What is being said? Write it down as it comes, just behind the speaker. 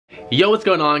Yo, what's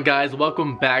going on, guys?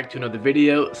 Welcome back to another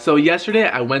video. So yesterday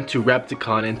I went to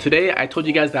Repticon, and today I told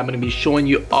you guys that I'm going to be showing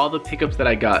you all the pickups that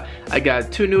I got. I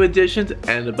got 2 new additions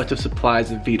and a bunch of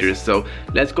supplies and feeders, so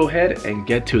let's go ahead and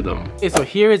get to them. Okay, so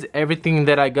here is everything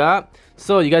that I got.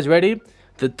 So you guys ready?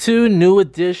 The 2 new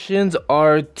additions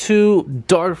are 2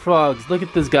 dart frogs. Look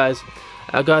at this, guys.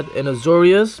 I got an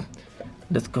Azorius.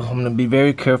 Let's go. I'm going to be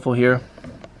very careful here.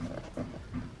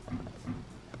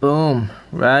 Boom,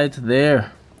 right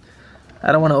there.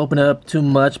 I don't want to open it up too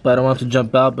much, but I don't want him to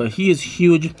jump out. But he is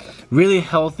huge, really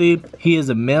healthy. He is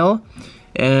a male,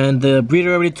 and the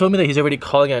breeder already told me that he's already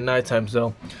calling at nighttime,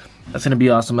 so that's gonna be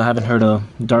awesome. I haven't heard a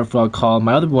dart frog call.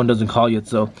 My other one doesn't call yet,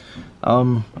 so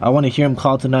I want to hear him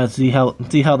call tonight. See how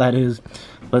that is.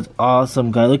 But it's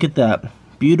awesome, guy. Look at that,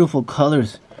 beautiful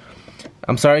colors.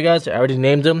 I'm sorry, guys. I already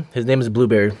named him. His name is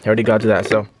Blueberry. I already got to that.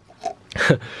 So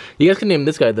you guys can name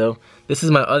this guy though. This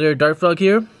is my other dart frog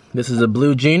here. This is a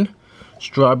blue jean.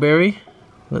 Strawberry.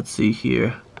 Let's see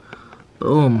here.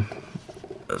 Boom.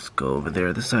 Let's go over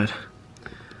there, this side.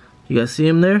 You guys see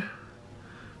him there?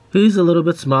 He's a little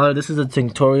bit smaller. This is a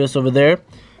Tinctorius over there,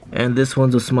 and this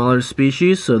one's a smaller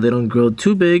species, so they don't grow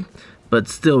too big, but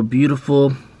still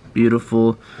beautiful,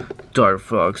 beautiful dart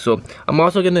frog. So I'm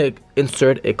also gonna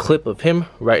insert a clip of him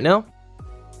right now.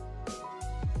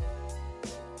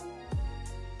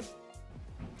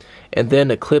 And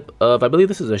then a clip of, I believe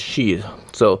this is a she,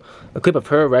 so a clip of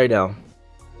her right now.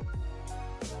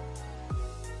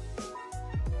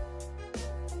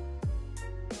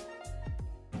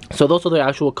 So those are the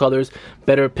actual colors,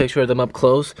 better picture of them up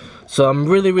close. So I'm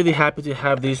really happy to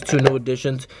have these 2 new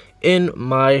additions in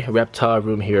my reptile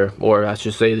room here, or I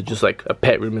should say just like a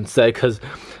pet room instead, because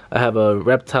I have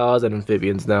reptiles and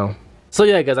amphibians now. So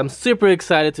yeah, guys, I'm super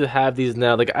excited to have these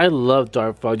now. Like, I love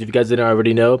dart frogs. If you guys didn't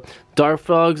already know, dart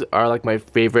frogs are like my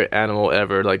favorite animal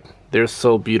ever. Like, they're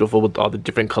so beautiful with all the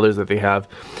different colors that they have.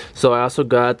 So I also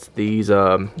got these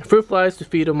fruit flies to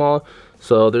feed them all.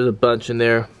 So there's a bunch in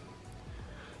there.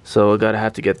 So I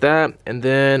have to get that. And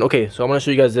then, okay, so I'm gonna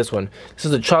show you guys this one. This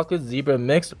is a chocolate zebra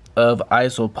mix of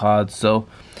isopods. So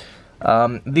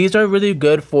these are really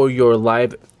good for your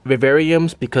live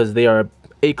vivariums because they are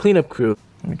a cleanup crew.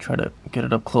 Let me try to get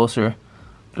it up closer.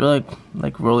 They're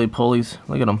like roly-polies.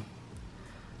 Look at them.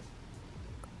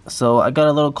 So I got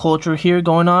a little culture here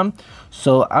going on.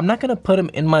 So I'm not gonna put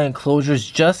them in my enclosures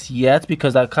just yet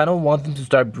because I kind of want them to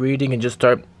start breeding and just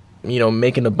start, you know,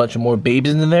 making a bunch of more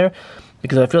babies in there.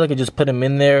 Because I feel like I just put them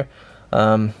in there.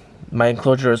 My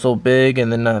enclosure is so big,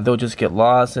 and then they'll just get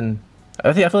lost. And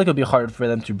I feel like it'll be hard for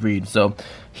them to breed. So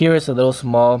here is a little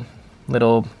small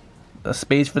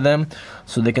space for them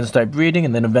so they can start breeding,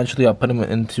 and then eventually I'll put them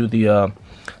into the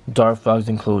dart frogs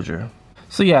enclosure.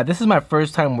 So yeah, this is my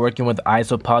first time working with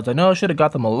isopods. I know I should have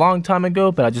got them a long time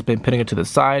ago, but I've just been putting it to the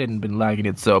side and been lagging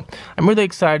it. So I'm really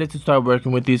excited to start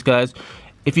working with these guys.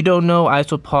 If you don't know,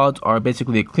 isopods are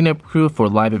basically a cleanup crew for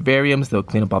live vivariums. They'll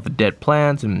clean up all the dead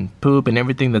plants and poop and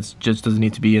everything that just doesn't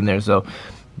need to be in there. So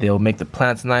they'll make the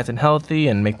plants nice and healthy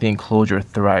and make the enclosure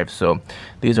thrive. So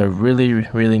these are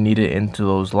really needed into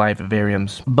those live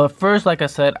vivariums. But first, like I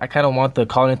said, I kind of want the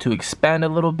colony to expand a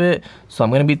little bit. So I'm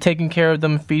going to be taking care of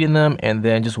them, feeding them, and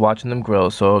then just watching them grow.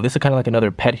 So this is kind of like another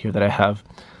pet here that I have.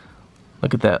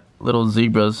 Look at that, little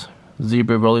zebra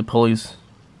roly-polies.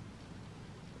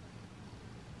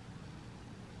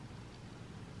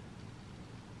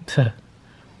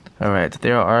 Alright,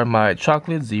 there are my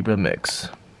chocolate zebra mix.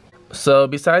 So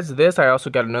besides this, I also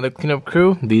got another cleanup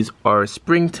crew. These are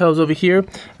springtails over here.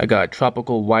 I got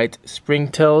tropical white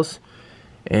springtails,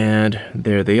 and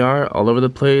there they are all over the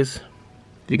place.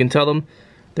 If you can tell them,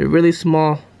 they're really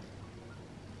small.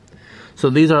 So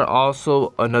these are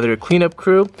also another cleanup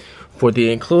crew for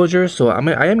the enclosure. So I am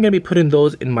going to be putting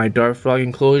those in my dart frog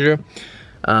enclosure.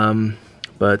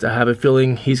 But I have a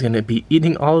feeling he's going to be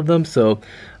eating all of them, so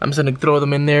I'm just going to throw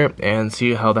them in there and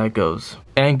see how that goes.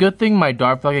 And good thing my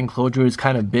dart frog enclosure is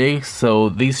kind of big, so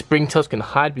these springtails can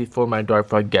hide before my dart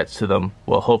frog gets to them.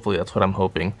 Well, hopefully that's what I'm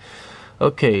hoping.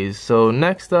 Okay, so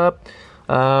next up,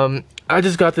 I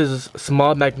just got this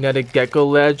small magnetic gecko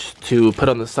ledge to put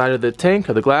on the side of the tank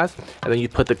or the glass, and then you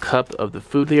put the cup of the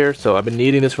food here. So I've been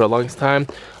needing this for a long time.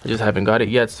 I just haven't got it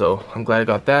yet, so I'm glad I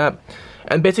got that.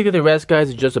 And basically the rest, guys,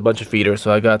 is just a bunch of feeders.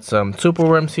 So I got some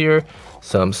superworms here,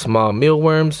 some small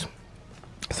mealworms,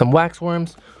 some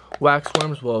waxworms.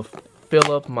 Waxworms will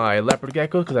fill up my leopard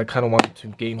geckos because I kind of wanted to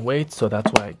gain weight, so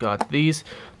that's why I got these.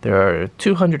 There are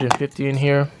 250 in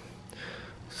here.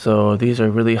 So these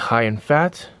are really high in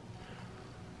fat.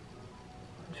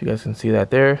 If you guys can see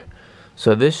that there.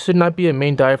 So this should not be a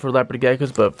main diet for leopard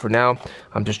geckos, but for now,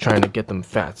 I'm just trying to get them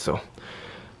fat. So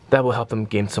that will help them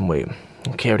gain some weight.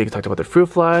 Okay, I already talked about the fruit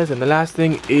flies, and the last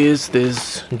thing is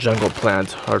this jungle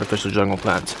plant, artificial jungle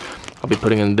plant. I'll be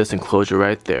putting in this enclosure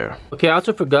right there. Okay, I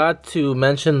also forgot to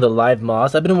mention the live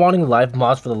moss. I've been wanting live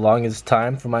moss for the longest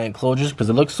time for my enclosures because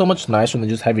it looks so much nicer than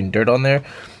just having dirt on there.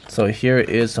 So here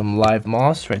is some live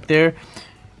moss right there.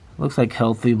 Looks like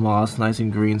healthy moss, nice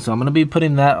and green. So I'm gonna be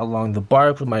putting that along the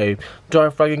bark with my jar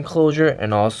frog enclosure,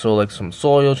 and also like some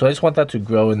soil. So I just want that to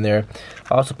grow in there.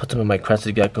 I also put some in my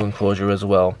crested gecko enclosure as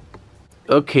well.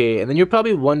 Okay, and then you're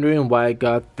probably wondering why I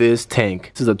got this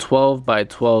tank. This is a 12 by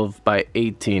 12 by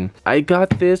 18. I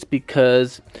got this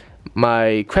because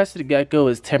my crested gecko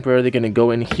is temporarily gonna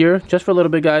go in here just for a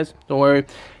little bit, guys. Don't worry.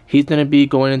 He's gonna be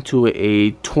going into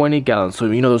a 20-gallon. So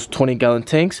you know those 20-gallon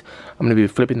tanks? I'm gonna be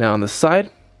flipping that on the side,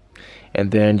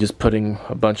 and then just putting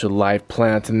a bunch of live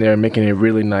plants in there, making it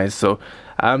really nice. So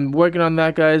I'm working on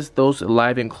that, guys. Those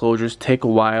live enclosures take a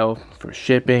while for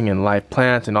shipping and live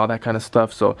plants and all that kind of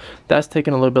stuff. So that's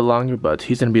taking a little bit longer, but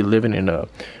he's gonna be living in a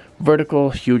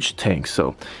vertical huge tank.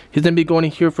 So he's gonna be going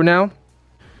in here for now.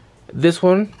 This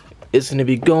one is gonna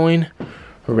be going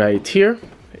right here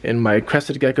in my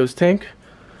crested gecko's tank.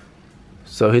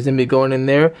 So he's gonna be going in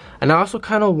there. And I also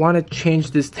kind of want to change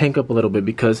this tank up a little bit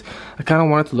because I kind of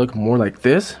want it to look more like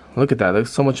this. Look at that, it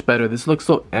looks so much better. This looks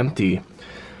so empty.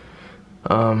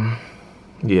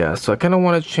 Yeah, so I kind of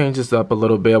want to change this up a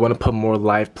little bit. I want to put more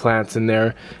live plants in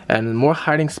there and more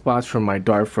hiding spots for my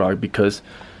dart frog because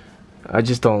I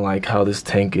just don't like how this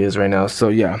tank is right now. So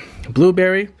yeah,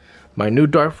 Blueberry, my new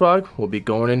dart frog, will be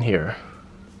going in here.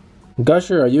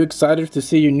 Gusher, are you excited to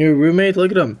see your new roommate?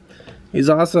 Look at him, he's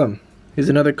awesome. He's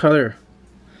another color.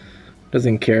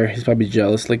 Doesn't care. He's probably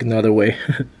jealous, looking the other way.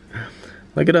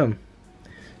 Look at him.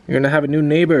 You're gonna have a new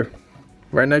neighbor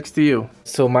right next to you.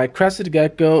 So my crested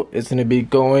gecko is gonna be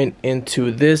going into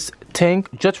this tank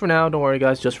just for now. Don't worry,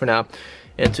 guys. Just for now,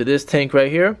 into this tank right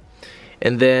here.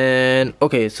 And then,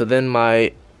 okay, so then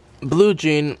my blue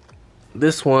jean,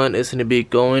 this one is gonna be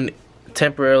going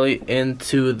temporarily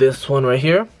into this one right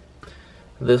here.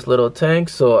 This little tank.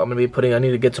 So I'm gonna be putting, I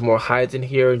need to get some more hides in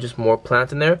here and just more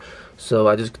plants in there. So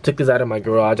I just took this out of my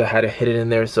garage. I had to hit it in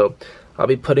there, so I'll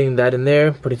be putting that in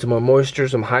there, putting some more moisture,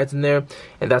 some hides in there,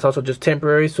 and that's also just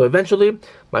temporary. So eventually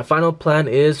my final plan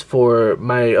is for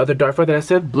my other dart frog that I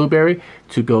said, Blueberry,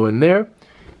 to go in there.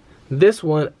 This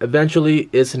one eventually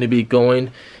is going to be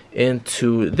going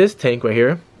into this tank right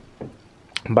here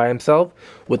by himself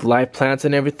with live plants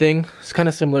and everything. It's kind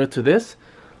of similar to this,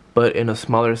 but in a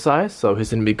smaller size. So he's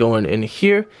going to be going in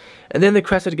here. And then the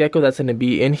crested gecko that's going to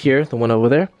be in here, the one over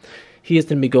there, he is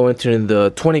going to be going to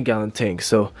the 20-gallon tank.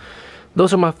 So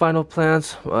those are my final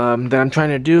plans that I'm trying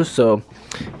to do. So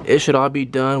it should all be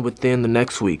done within the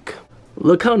next week.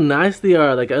 Look how nice they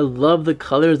are. Like, I love the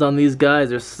colors on these guys.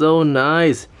 They're so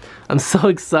nice. I'm so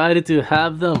excited to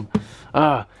have them.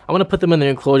 I want to put them in their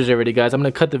enclosures already, guys. I'm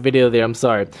going to cut the video there. I'm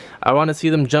sorry. I want to see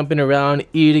them jumping around,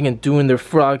 eating, and doing their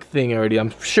frog thing already.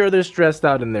 I'm sure they're stressed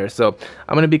out in there. So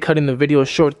I'm going to be cutting the video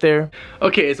short there.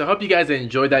 Okay, so I hope you guys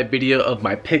enjoyed that video of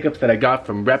my pickups that I got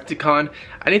from Repticon.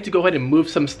 I need to go ahead and move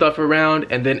some stuff around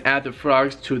and then add the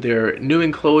frogs to their new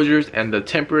enclosures and the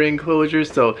temporary enclosures.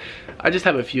 So I just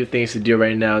have a few things to do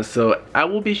right now. So I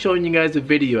will be showing you guys a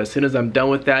video as soon as I'm done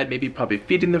with that. Maybe probably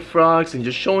feeding the frogs and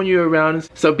just showing you around.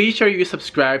 So be sure you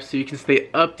subscribe so you can stay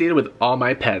updated with all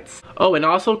my pets. Oh, and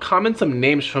also comment some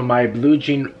names from my blue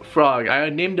jean frog. I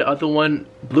named the other one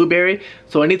Blueberry,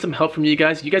 so I need some help from you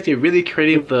guys. You guys get really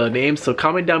creative with the names, so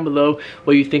comment down below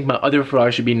what you think my other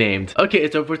frog should be named. Okay,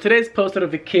 so for today's post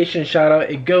notification shout out,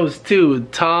 it goes to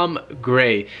Tom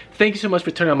Gray. Thank you so much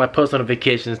for turning on my post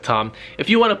notifications, Tom.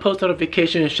 If you want a post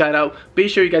notification shout out, be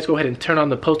sure you guys go ahead and turn on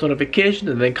the post notifications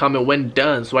and then comment when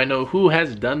done so I know who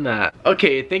has done that.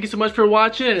 Okay, thank you so much for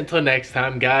watching, and until next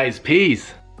time, guys,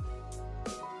 peace.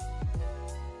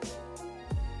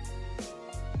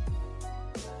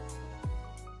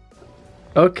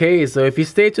 Okay, so if you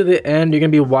stay to the end, you're gonna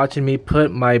be watching me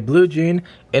put my blue jean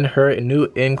in her new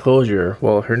enclosure.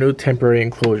 Well, her new temporary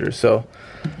enclosure. So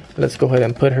let's go ahead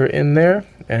and put her in there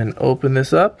and open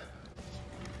this up.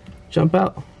 Jump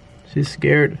out. She's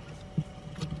scared.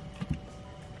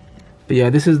 But yeah,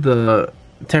 this is the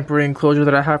temporary enclosure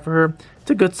that I have for her.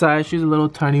 It's a good size. She's a little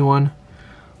tiny one,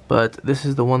 but this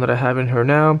is the one that I have in her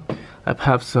now. I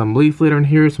have some leaf litter in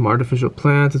here, some artificial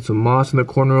plants, and some moss in the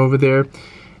corner over there.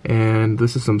 And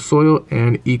this is some soil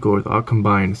and eco all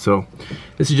combined. So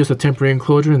this is just a temporary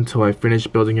enclosure until I finish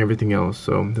building everything else.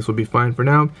 So this will be fine for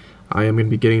now. I am going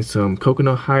to be getting some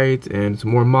coconut hides and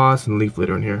some more moss and leaf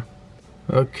litter in here.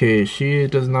 Okay, she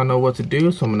does not know what to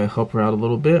do, so I'm going to help her out a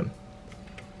little bit.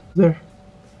 There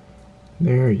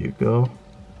you go.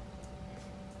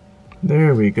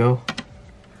 There we go.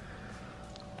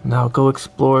 Now go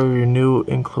explore your new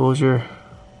enclosure.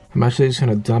 I'm actually just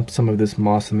gonna dump some of this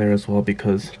moss in there as well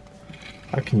because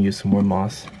I can use some more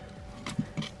moss.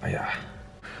 Oh, yeah.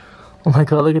 Oh my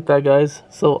god, look at that, guys.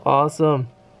 So awesome.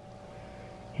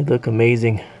 You look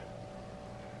amazing.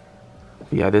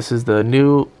 Yeah, this is the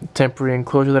new temporary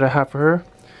enclosure that I have for her.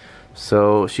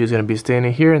 So she's gonna be staying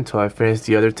in here until I finish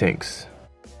the other tanks.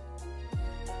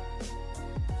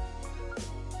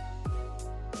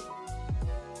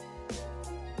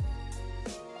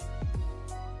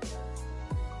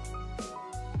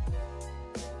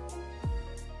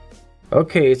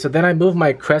 Okay, so then I moved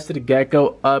my crested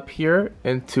gecko up here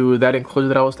into that enclosure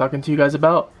that I was talking to you guys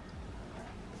about.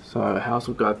 So I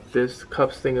also got this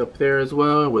cups thing up there as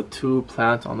well with 2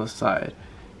 plants on the side.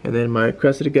 And then my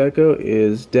crested gecko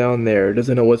is down there.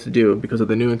 Doesn't know what to do because of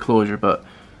the new enclosure, but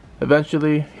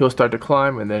eventually he'll start to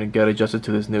climb and then get adjusted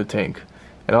to this new tank.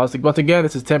 And also, once again,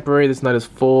 this is temporary. This is not his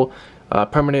full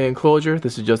permanent enclosure.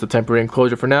 This is just a temporary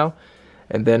enclosure for now.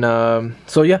 And then,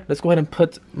 so yeah, let's go ahead and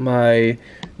put my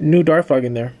new dart frog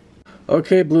in there.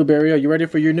 Okay, Blueberry, are you ready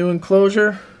for your new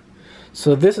enclosure?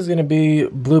 So this is gonna be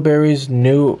Blueberry's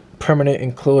new permanent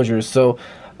enclosure. So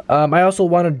I also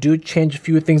want to change a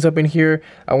few things up in here.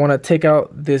 I want to take out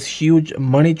this huge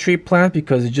money tree plant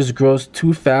because it just grows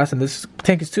too fast, and this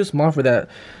tank is too small for that,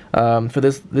 for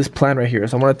this plant right here.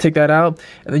 So I want to take that out,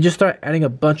 and then just start adding a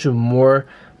bunch of more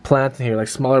plants in here, like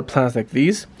smaller plants like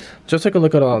these. Just take a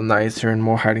look at all nicer and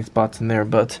more hiding spots in there.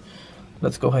 But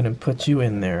let's go ahead and put you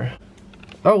in there.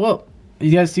 Oh, whoa!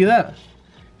 You guys see that?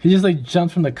 He just like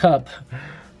jumped from the cup.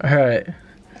 All right,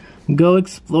 go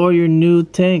explore your new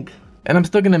tank. And I'm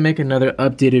still gonna make another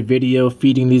updated video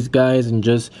feeding these guys and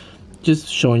just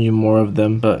showing you more of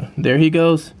them. But there he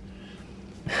goes.